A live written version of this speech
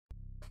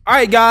All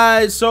right,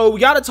 guys, so we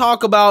got to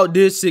talk about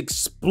this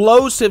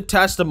explosive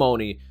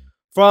testimony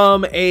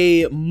from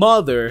a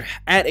mother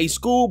at a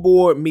school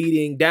board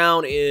meeting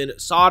down in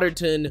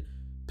Souderton,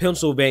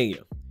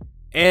 Pennsylvania.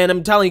 And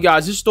I'm telling you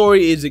guys, this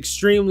story is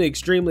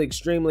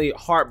extremely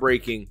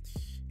heartbreaking.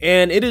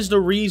 And it is the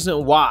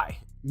reason why,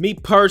 me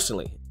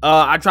personally,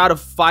 I try to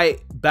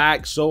fight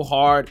back so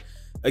hard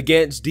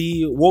against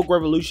the woke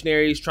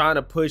revolutionaries trying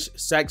to push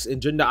sex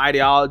and gender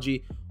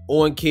ideology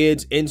on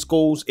kids in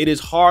schools. It is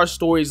hard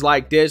stories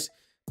like this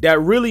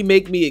that really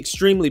make me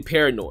extremely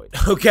paranoid,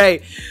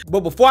 okay?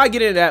 But before I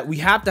get into that, we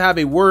have to have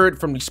a word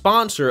from the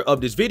sponsor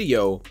of this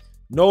video,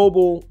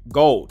 Noble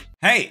Gold.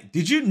 Hey,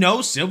 did you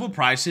know silver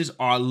prices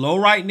are low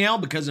right now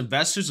because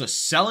investors are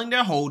selling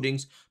their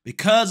holdings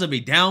because of a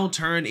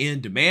downturn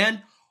in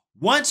demand?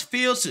 Once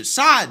fields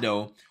subside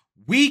though,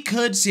 we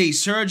could see a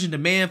surge in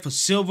demand for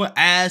silver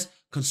as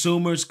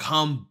consumers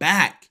come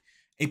back.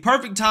 A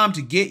perfect time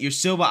to get your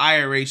silver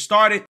IRA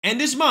started.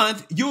 And this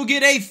month, you'll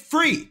get a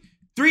free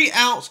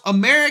 3-ounce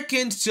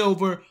American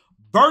silver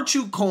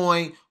virtual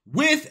coin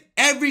with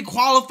every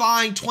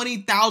qualifying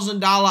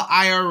 $20,000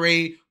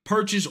 IRA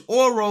purchase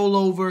or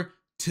rollover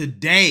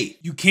today.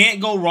 You can't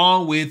go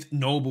wrong with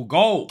Noble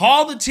Gold.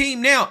 Call the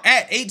team now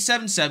at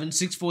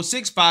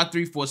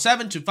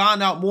 877-646-5347 to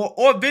find out more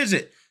or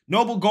visit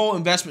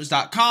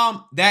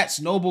noblegoldinvestments.com. That's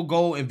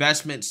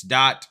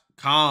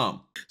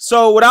noblegoldinvestments.com.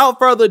 So without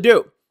further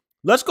ado,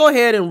 let's go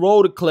ahead and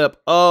roll the clip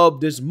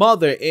of this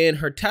mother in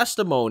her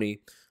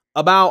testimony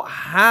about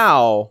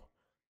how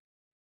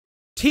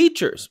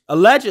teachers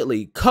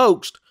allegedly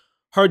coaxed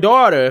her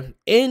daughter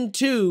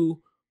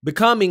into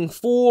becoming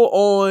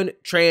full-on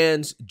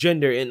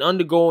transgender and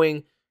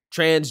undergoing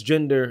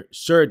transgender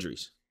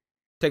surgeries.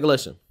 Take a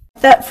listen.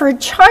 That for a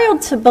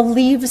child to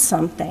believe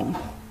something,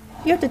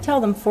 you have to tell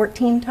them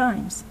 14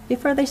 times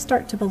before they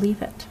start to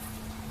believe it.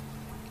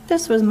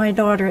 This was my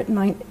daughter in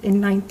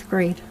 9th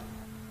grade.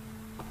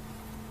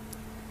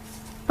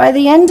 By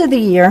the end of the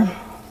year,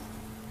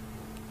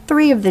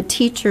 3 of the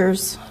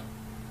teachers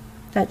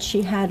that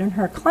she had in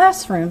her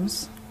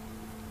classrooms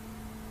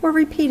were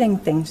repeating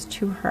things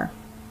to her.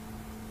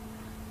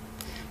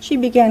 She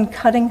began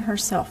cutting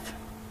herself.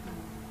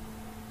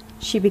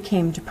 She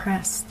became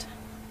depressed.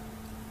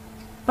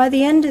 By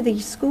the end of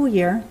the school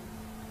year,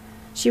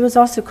 she was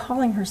also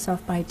calling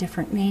herself by a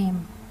different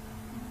name.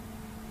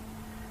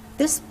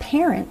 This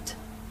parent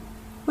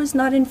was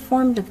not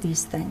informed of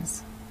these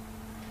things.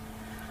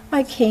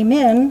 I came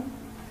in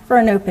for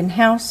an open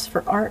house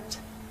for art,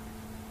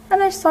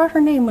 and I saw her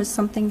name was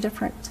something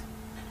different.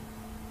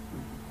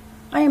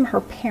 I am her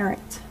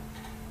parent,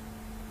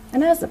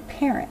 and as a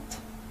parent,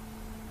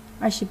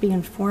 I should be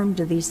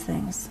informed of these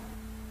things.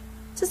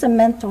 This is a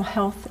mental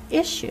health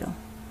issue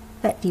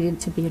that needed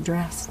to be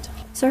addressed.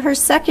 So her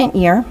second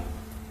year,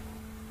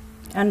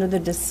 under the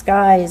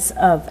disguise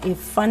of a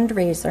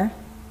fundraiser,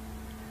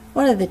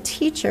 one of the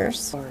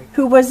teachers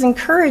who was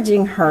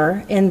encouraging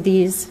her in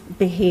these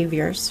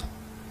behaviors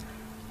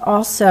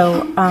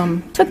also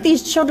took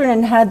these children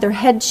and had their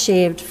heads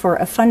shaved for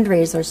a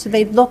fundraiser so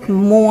they'd look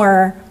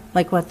more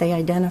like what they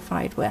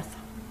identified with.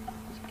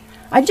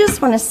 I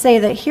just want to say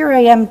that here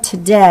I am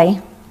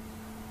today,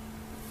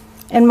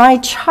 and my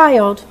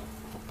child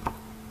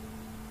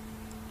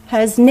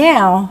has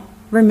now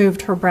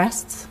removed her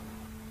breasts,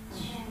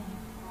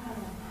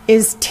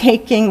 is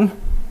taking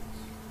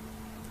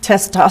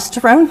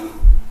testosterone.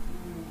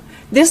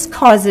 This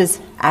causes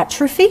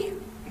atrophy.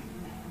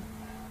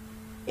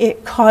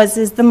 It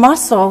causes the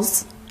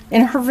muscles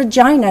in her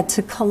vagina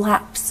to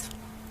collapse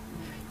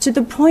to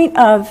the point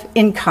of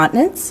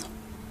incontinence.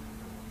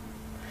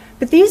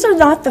 But these are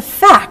not the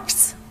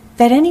facts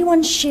that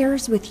anyone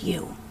shares with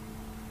you.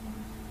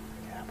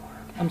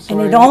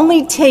 And it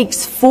only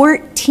takes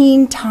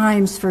 14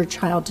 times for a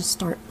child to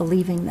start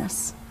believing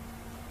this.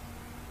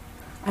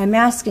 I'm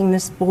asking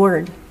this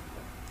board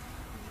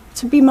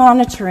to be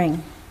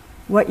monitoring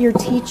what your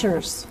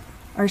teachers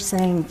are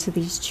saying to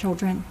these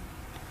children.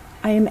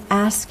 I am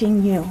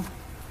asking you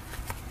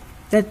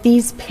that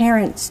these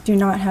parents do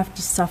not have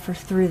to suffer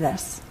through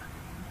this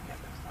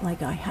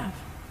like I have.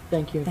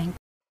 Thank you. Thank you.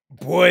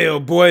 Boy,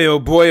 oh boy, oh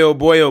boy, oh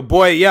boy, oh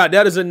boy. Yeah,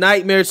 that is a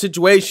nightmare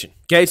situation.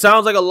 Okay,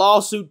 sounds like a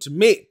lawsuit to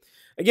me.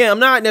 Again, I'm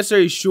not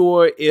necessarily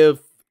sure if,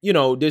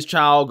 this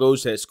child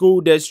goes to that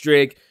school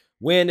district,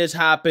 when this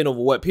happened, over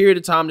what period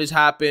of time this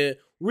happened.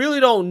 Really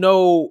don't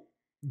know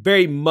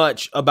very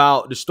much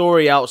about the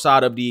story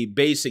outside of the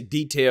basic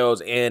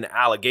details and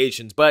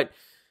allegations. But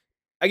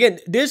again,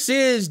 this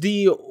is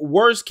the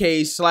worst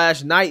case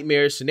 /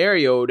 nightmare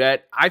scenario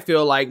that I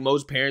feel like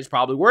most parents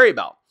probably worry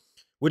about,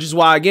 which is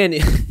why, again,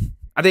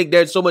 I think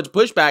there's so much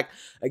pushback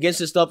against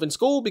this stuff in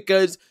school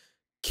because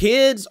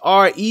kids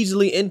are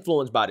easily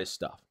influenced by this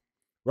stuff,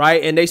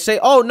 right? And they say,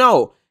 oh,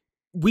 no,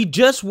 we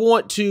just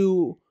want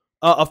to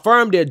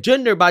affirm their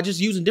gender by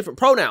just using different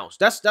pronouns.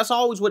 That's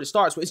always what it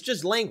starts with. It's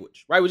just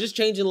language, right? We're just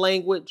changing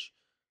language.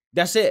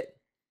 That's it.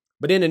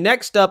 But then the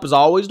next step is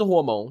always the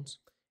hormones.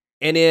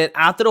 And then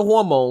after the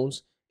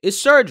hormones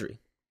is surgery.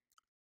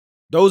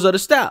 Those are the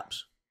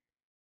steps.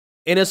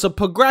 And it's a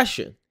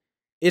progression.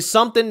 It's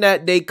something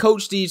that they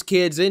coach these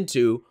kids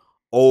into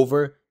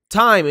over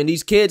time. And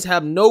these kids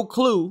have no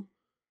clue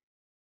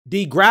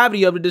the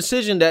gravity of the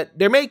decision that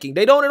they're making.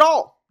 They don't at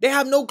all. They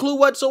have no clue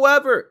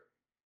whatsoever.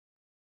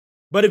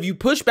 But if you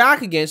push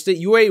back against it,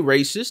 you're a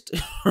racist,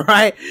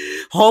 right?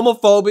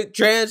 Homophobic,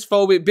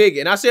 transphobic,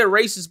 bigot. And I said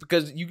racist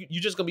because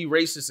you're just going to be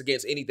racist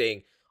against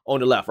anything on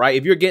the left, right?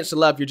 If you're against the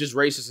left, you're just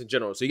racist in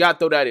general. So you got to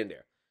throw that in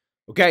there.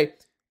 Okay?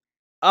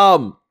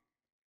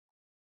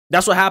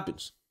 That's what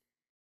happens.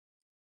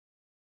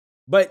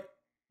 But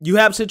you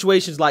have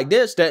situations like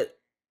this that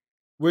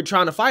we're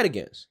trying to fight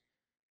against.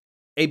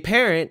 A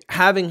parent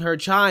having her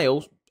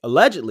child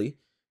allegedly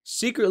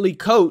secretly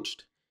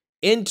coached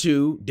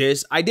into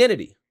this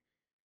identity,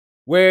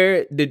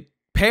 where the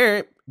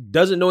parent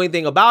doesn't know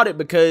anything about it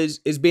because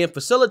it's being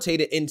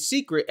facilitated in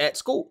secret at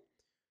school.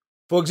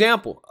 For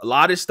example, a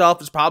lot of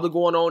stuff is probably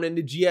going on in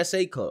the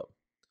GSA club,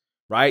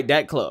 right?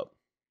 That club.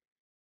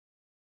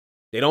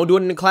 They don't do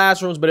it in the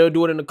classrooms, but they'll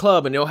do it in the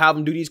club, and they'll have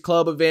them do these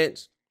club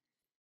events.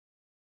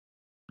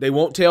 They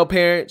won't tell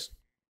parents.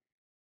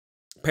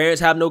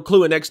 Parents have no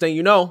clue, and next thing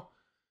you know,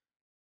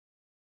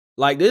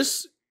 like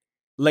this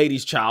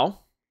lady's child,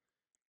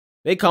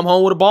 they come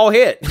home with a bald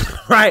head,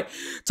 right?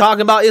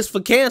 Talking about it's for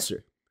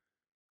cancer.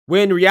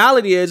 When the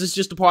reality is it's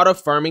just a part of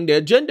affirming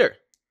their gender,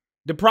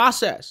 the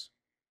process,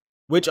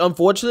 which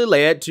unfortunately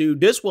led to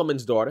this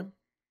woman's daughter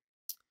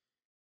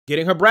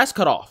getting her breast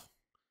cut off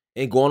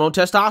and going on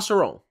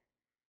testosterone.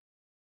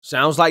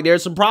 Sounds like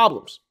there's some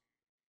problems.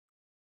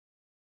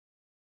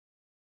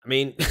 I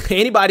mean,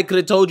 anybody could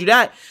have told you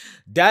that.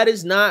 That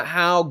is not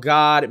how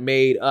God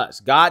made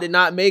us. God did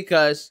not make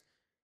us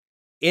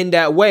in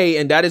that way,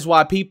 and that is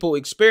why people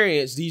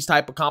experience these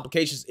type of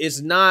complications.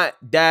 It's not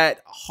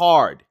that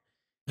hard,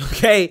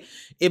 okay?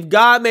 If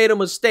God made a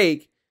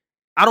mistake,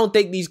 I don't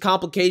think these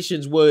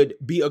complications would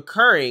be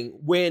occurring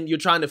when you're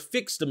trying to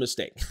fix the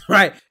mistake,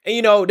 right? And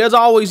you know, there's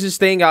always this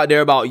thing out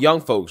there about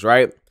young folks,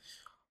 right?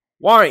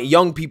 Why aren't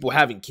young people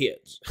having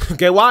kids?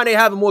 Okay, why aren't they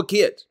having more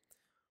kids?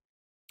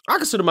 I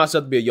consider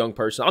myself to be a young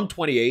person. I'm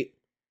 28,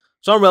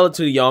 so I'm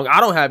relatively young. I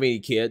don't have any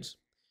kids.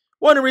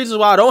 One of the reasons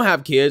why I don't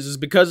have kids is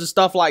because of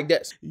stuff like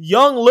this.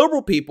 Young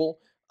liberal people,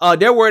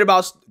 they're worried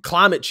about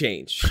climate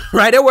change,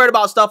 right? They're worried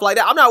about stuff like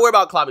that. I'm not worried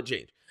about climate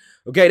change.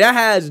 Okay, that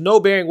has no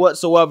bearing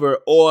whatsoever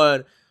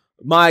on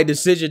my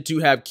decision to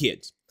have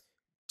kids.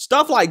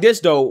 Stuff like this,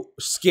 though,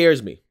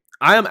 scares me.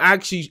 I am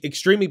actually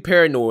extremely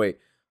paranoid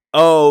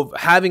of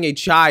having a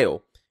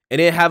child and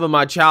then having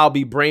my child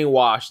be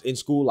brainwashed in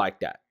school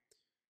like that.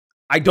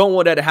 I don't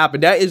want that to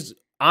happen. That is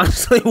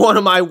honestly one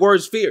of my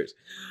worst fears.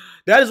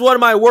 That is one of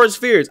my worst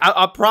fears.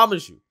 I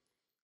promise you.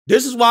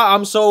 This is why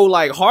I'm so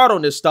like hard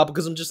on this stuff,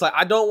 because I'm just like,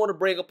 I don't want to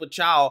bring up a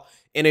child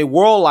in a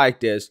world like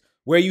this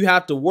where you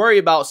have to worry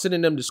about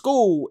sending them to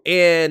school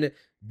and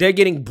they're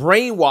getting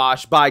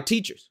brainwashed by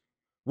teachers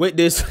with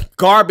this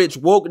garbage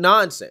woke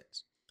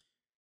nonsense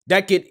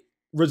that could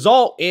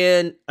result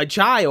in a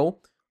child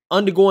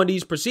undergoing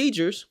these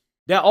procedures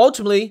that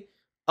ultimately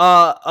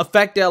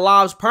affect their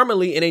lives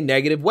permanently in a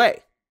negative way.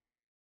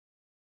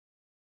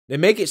 They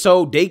make it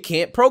so they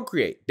can't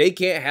procreate. They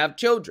can't have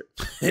children.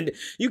 And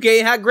you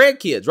can't have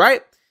grandkids,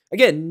 right?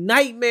 Again,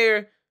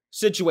 nightmare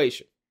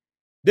situation.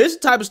 This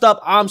type of stuff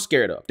I'm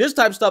scared of. This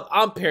type of stuff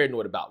I'm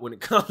paranoid about when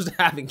it comes to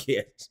having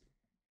kids.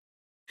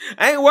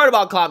 I ain't worried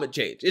about climate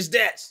change. It's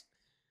this.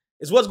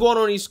 It's what's going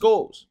on in these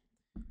schools.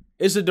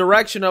 It's the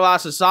direction of our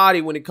society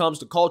when it comes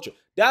to culture.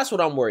 That's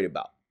what I'm worried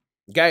about.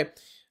 Okay?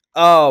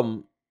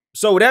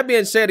 So with that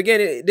being said,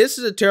 again, this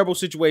is a terrible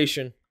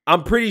situation.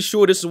 I'm pretty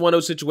sure this is one of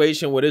those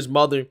situations where this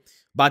mother,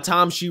 by the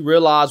time she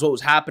realized what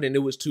was happening, it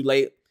was too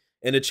late.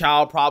 And the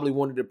child probably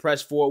wanted to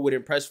press forward with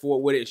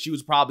it. And she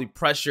was probably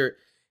pressured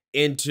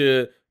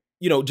into,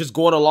 you know, just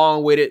going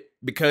along with it,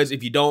 because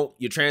if you don't,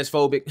 you're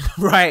transphobic,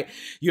 right?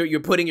 You're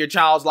putting your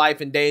child's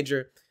life in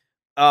danger.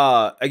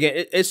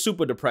 Again, it's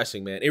super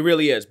depressing, man. It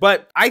really is.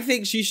 But I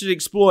think she should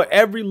explore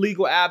every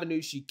legal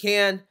avenue she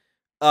can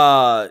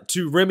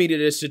to remedy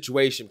this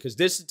situation, because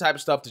this is the type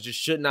of stuff that just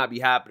should not be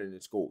happening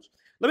in schools.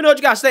 Let me know what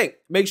you guys think.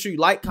 Make sure you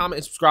like, comment,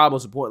 and subscribe.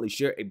 Most importantly,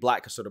 share a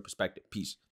Black conservative perspective. Peace.